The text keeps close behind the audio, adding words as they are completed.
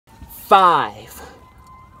5,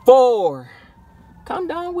 4, come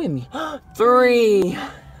down with me. 3,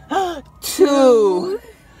 2,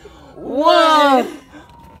 1.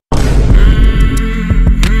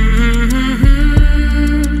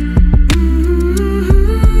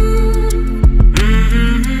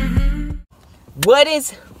 What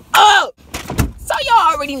is up? So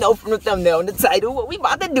y'all already know from the thumbnail and the title what we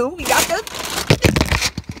about to do. We got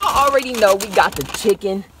I already know we got the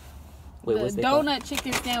chicken. Wait, what's that? Donut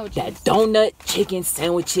chicken sandwiches. That donut chicken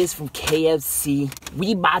sandwiches from KFC.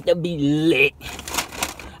 We about to be lit.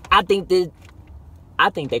 I think they're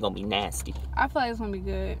gonna be nasty. I feel like it's gonna be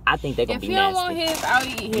good. I think they're gonna be nasty. If you don't want his, I'll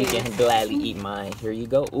eat his. You can gladly eat mine. Here you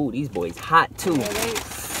go. Ooh, these boys hot too.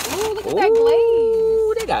 Yeah, ooh, look at that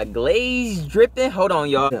glaze. They got glaze dripping. Hold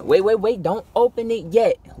on, y'all. Wait. Don't open it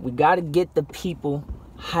yet. We gotta get the people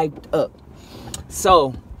hyped up.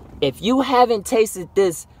 So, if you haven't tasted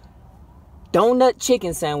this donut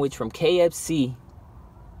chicken sandwich from KFC,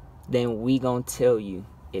 then we gonna tell you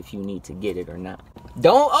if you need to get it or not.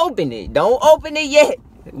 Don't open it. Don't open it yet.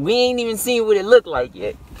 We ain't even seen what it look like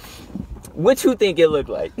yet. What you think it look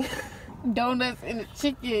like? Donuts and the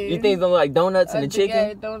chicken. You think it's gonna look like donuts and the chicken?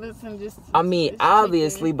 Yeah, donuts and just. I mean,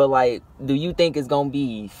 obviously, chicken. But like, do you think it's gonna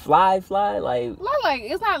be fly? Like,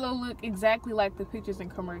 it's not gonna look exactly like the pictures in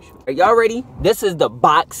commercial. Are y'all ready? This is the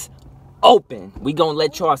box open. We gonna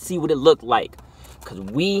let y'all see what it look like, cause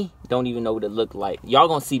we don't even know what it look like. Y'all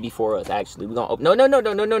gonna see before us. Actually, we gonna open.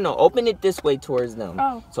 No. Open it this way towards them.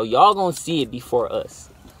 Oh. So y'all gonna see it before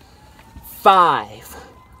us. 5,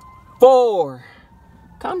 4.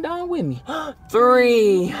 Come down with me.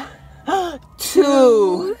 3,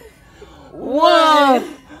 2, 1.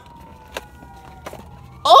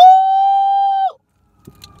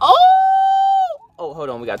 Oh, hold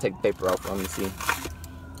on. We gotta take the paper off. Let me see.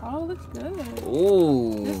 Oh, it looks good.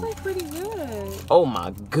 Ooh. This looks pretty good. Oh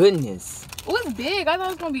my goodness. Oh, it's big. I thought it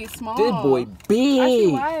was gonna be small. This boy big. I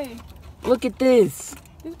see why. Look at this.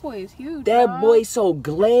 This boy is huge. That boy so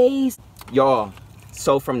glazed. Y'all,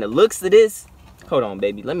 so from the looks of this, hold on,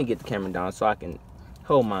 baby. Let me get the camera down so I can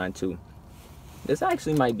hold mine too. This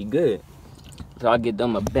actually might be good. So I'll get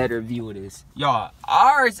them a better view of this. Y'all,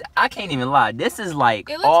 ours, I can't even lie. This is like...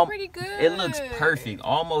 It looks pretty good. It looks perfect.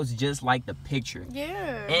 Almost just like the picture.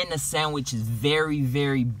 Yeah. And the sandwich is very,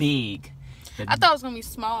 very big. I thought it was going to be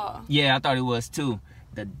small. Yeah, I thought it was too.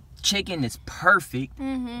 The chicken is perfect.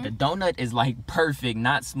 The donut is like perfect.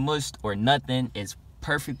 Not smushed or nothing. It's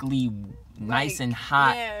perfectly nice and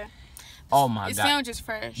hot. Yeah. Oh my God. The sandwich is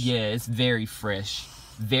fresh. Yeah, it's very fresh.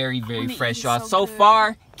 Very, very fresh, y'all. So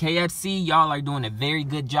far, KFC, y'all are doing a very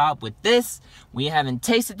good job with this. We haven't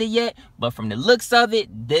tasted it yet, but from the looks of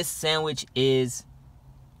it, this sandwich is,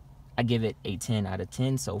 I give it a 10 out of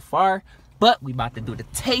 10 so far. But we about to do the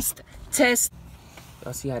taste test.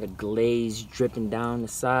 Y'all see how the glaze dripping down the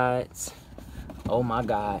sides? Oh my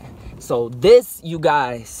God. So this, you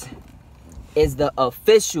guys, is the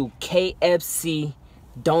official KFC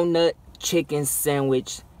donut chicken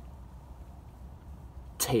sandwich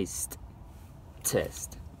taste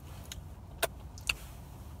test.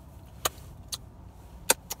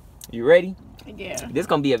 You ready? Yeah. This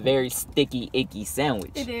gonna be a very sticky, icky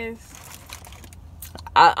sandwich. It is.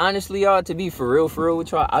 I honestly, y'all, to be for real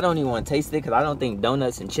with y'all, I don't even want to taste it because I don't think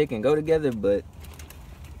donuts and chicken go together. But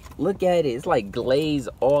look at it. It's like glaze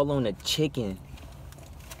all on the chicken.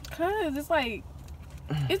 Cause it's like,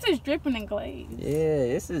 it's just dripping in glaze. Yeah,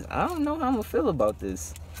 this is, I don't know how I'm gonna feel about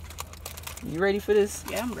this. You ready for this?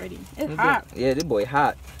 Yeah, I'm ready. It's hot. Yeah, this boy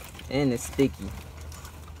hot. And it's sticky.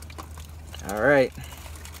 Alright.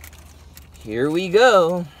 Here we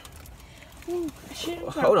go. Ooh, shit,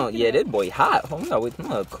 hold on. Yeah, this boy hot. Hold on. Wait, I'm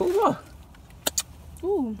gonna cool off.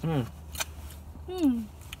 Ooh.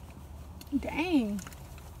 Dang.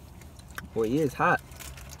 Boy, he is hot.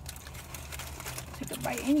 Take a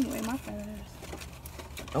bite anyway, my fat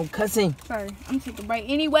ass. I'm cussing. Sorry, I'm taking a bite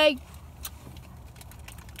anyway.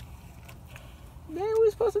 Man, we're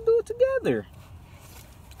supposed to do it together.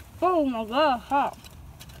 Oh my God, hot.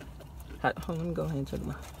 Hold on, let me go ahead and check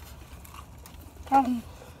my.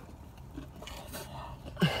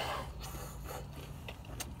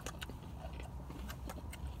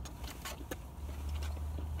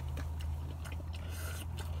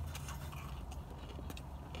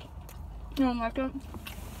 You don't like it?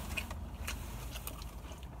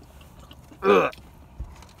 Ugh.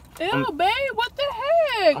 Ew, babe, what the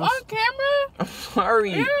heck? On camera? I'm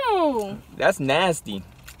sorry. Ew. That's nasty.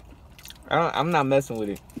 I'm not messing with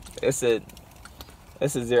it. It's a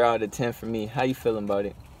 0 out of 10 for me. How you feeling about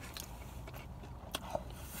it?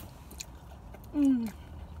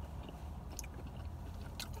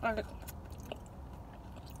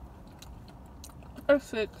 A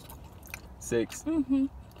 6. 6. Mm-hmm.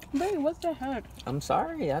 Baby, what's the heck? I'm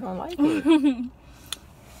sorry, I don't like it.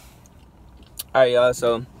 Alright, y'all,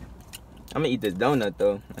 so I'm gonna eat this donut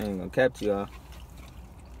though. I ain't gonna cap to y'all.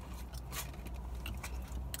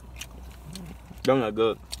 Donut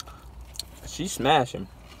good. She's smashing.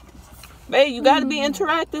 Babe, you gotta be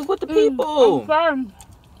interactive with the people. I'm sorry.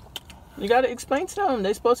 You gotta explain to them.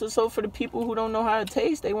 They supposed to, so for the people who don't know how to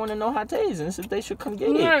taste, they want to know how to taste, and so they should come get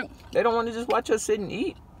it. They don't want to just watch us sit and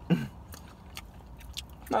eat.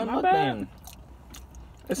 Not My bad.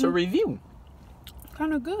 It's a review.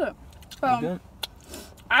 Kind of good. So,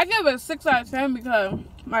 I give it a 6 out of 10 because,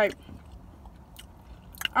 like,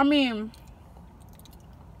 I mean,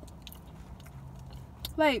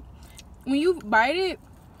 like, when you bite it,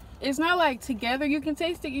 it's not like together you can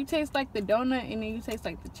taste it. You taste like the donut and then you taste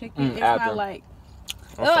like the chicken. It's not like,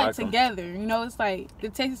 they're like together. You know, it's like, the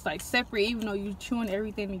taste is like separate even though you're chewing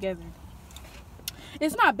everything together.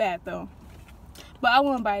 It's not bad though. But I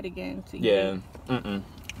won't buy it again. Yeah.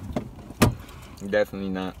 Definitely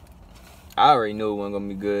not. I already knew it wasn't going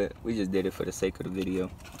to be good. We just did it for the sake of the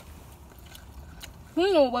video. We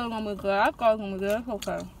knew it wasn't going to be good. I thought it was going to be good. It's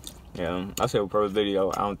okay. Yeah, I said for the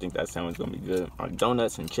video, I don't think that sandwich gonna be good. Like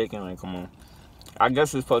donuts and chicken, like come on. I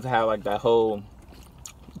guess it's supposed to have like that whole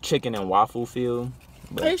chicken and waffle feel.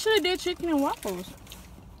 But they should have did chicken and waffles.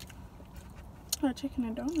 Or chicken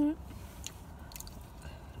and donut.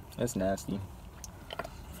 That's nasty.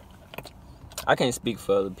 I can't speak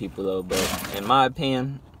for other people though, but in my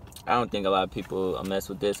opinion, I don't think a lot of people will mess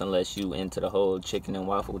with this unless you into the whole chicken and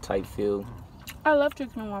waffle type feel. I love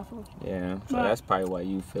chicken and waffles. Yeah, so that's probably why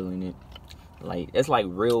you feeling it. Like, it's like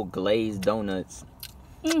real glazed donuts.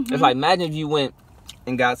 It's like, imagine if you went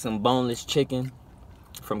and got some boneless chicken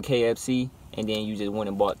from KFC, and then you just went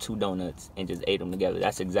and bought 2 donuts and just ate them together.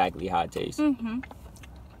 That's exactly how it tastes.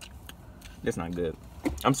 That's not good.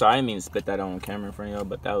 I'm sorry, I didn't mean to spit that on camera in front of y'all,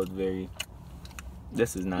 but that was very...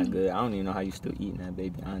 This is not good. I don't even know how you still eating that,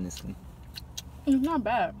 baby, honestly. It's not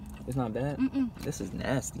bad. It's not bad? This is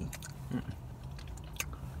nasty.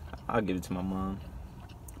 I'll give it to my mom.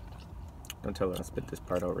 Don't tell her I spit this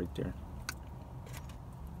part out right there.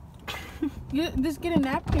 Just get a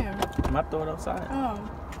napkin. I might throw it outside. Oh.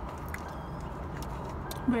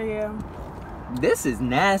 But yeah. This is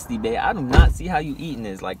nasty, babe. I do not see how you eating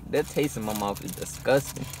this. Like, that taste in my mouth is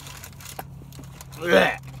disgusting.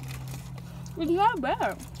 It's not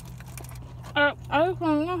bad. I just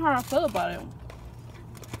want to know how I feel about it.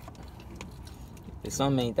 If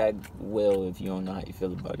something ain't that well if you don't know how you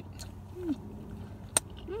feel about it.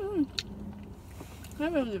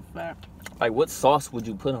 That really is fat. Like, what sauce would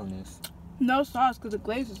you put on this? No sauce, because the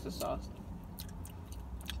glaze is the sauce.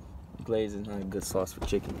 Glaze is not a good sauce for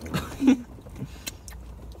chicken.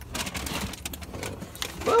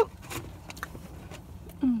 Well,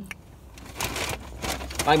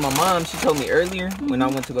 like my mom, she told me earlier when I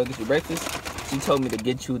went to go get you breakfast, she told me to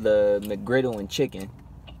get you the McGriddle and chicken.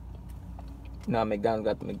 You know how McDonald's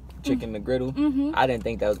got the chicken McGriddle? I didn't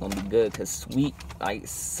think that was going to be good because sweet, like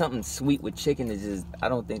something sweet with chicken is just, I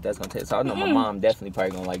don't think that's going to taste. So I know my mom definitely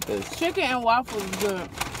probably going to like this. Chicken and waffles is good.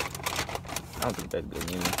 I don't think that's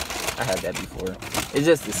good either. I had that before. It's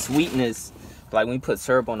just the sweetness, like when you put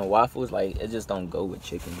syrup on the waffles, like it just don't go with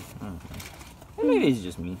chicken. Maybe it's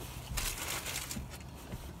just me.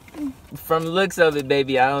 From the looks of it,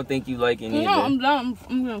 baby, I don't think you like it either. No, I'm done.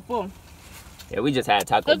 I'm getting full. Yeah, we just had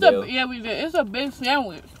Taco Bell. Yeah, we did. It's a big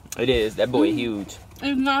sandwich. It is. That boy huge.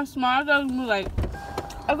 It's not small. I thought it was like,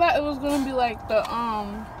 I thought it was gonna be like the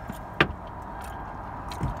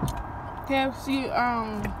KFC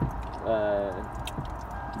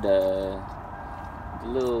the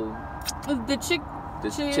little the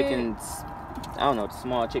chicken. I don't know, the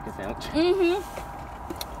small chicken sandwich.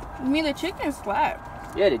 I mean, the chicken slap.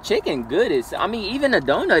 Yeah, the chicken good. I mean, even the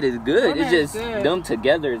donut is good. It's just them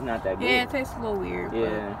together is not that good. Yeah, it tastes a little weird.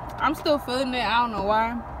 Yeah. I'm still feeling it. I don't know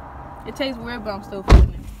why. It tastes weird, but I'm still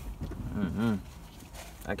feeling it.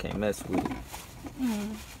 I can't mess with it.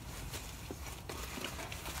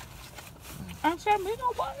 I said, me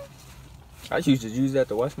no water. I used to use that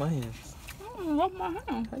to wash my hands. Wash my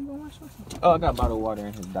hands. How you gonna wash your hands? Oh, I got bottled water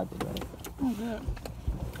in his diaper bag. Oh, good.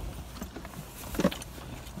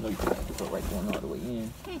 No, you have to put right going all the way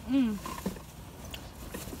in.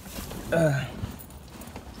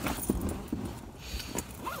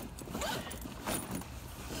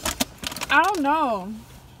 I don't know.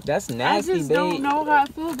 That's nasty, I just babe. don't know how I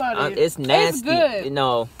feel about it. It's nasty. It's good.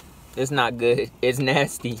 No, it's not good. It's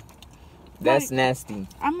nasty. That's nasty.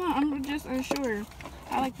 I'm just unsure.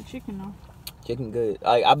 I like the chicken though. Chicken good.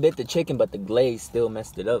 I bit the chicken, but the glaze still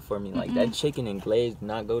messed it up for me. Like that chicken and glaze do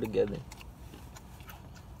not go together.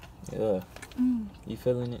 Yeah. You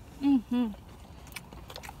feeling it? Mm-hmm.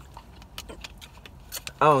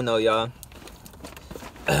 I don't know, y'all.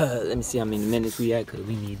 Let me see how many minutes we at, because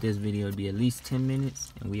we need this video to be at least 10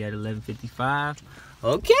 minutes. And we at 11:55.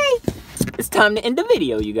 Okay. It's time to end the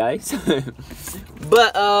video, you guys.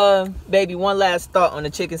 But, baby, one last thought on the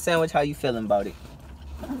chicken sandwich. How you feeling about it?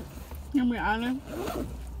 You be honest?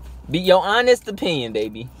 Be your honest opinion,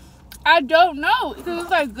 baby. I don't know. Because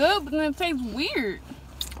it's like good, but then it tastes weird.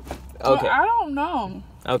 Okay. So I don't know.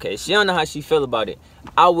 Okay, she don't know how she feel about it.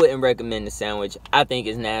 I wouldn't recommend the sandwich. I think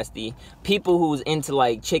it's nasty. People who's into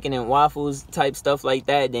like chicken and waffles type stuff like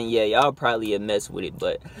that, then yeah, y'all probably a mess with it.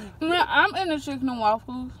 But yeah, I'm into chicken and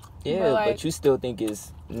waffles. Yeah, but you still think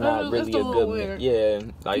it's not really a good meal. Yeah,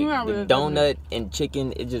 like the donut and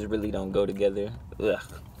chicken, it just really don't go together. Ugh.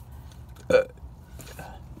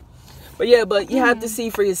 But yeah, but you have to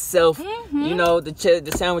see for yourself. You know,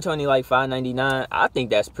 the sandwich only like $5.99. I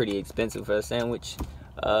think that's pretty expensive for a sandwich.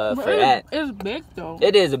 For that, it's big though.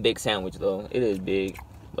 It is a big sandwich though. It is big,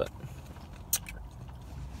 but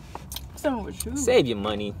save your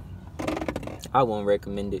money. I won't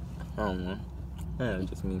recommend it. I don't know.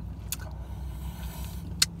 Just me.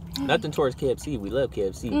 Nothing towards KFC. We love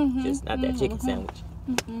KFC. Just not that chicken sandwich.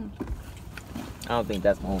 I don't think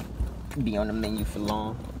that's gonna be on the menu for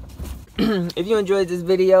long. If you enjoyed this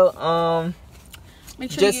video,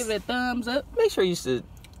 make sure you give it a thumbs up. Make sure you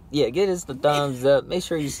give us the thumbs up. Make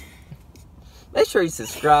sure you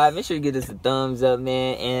subscribe. Make sure you give us a thumbs up,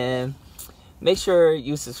 man, and make sure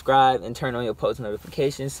you subscribe and turn on your post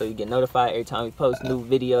notifications so you get notified every time we post new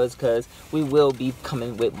videos, because we will be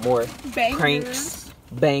coming with more pranks,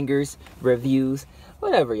 bangers, reviews,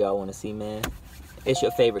 whatever y'all want to see, man. It's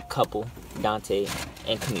your favorite couple, Dante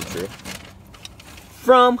and Kenitra,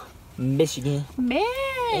 from Michigan. Man.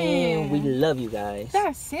 And we love you guys.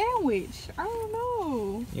 That sandwich. I don't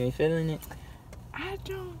know. You ain't feeling it? I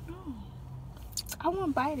don't know. I want to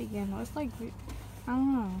bite it again. It's like, I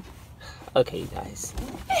don't know. Okay, guys.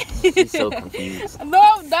 She's so confused. No,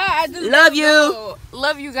 I'm not. I just love you.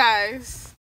 Love you guys.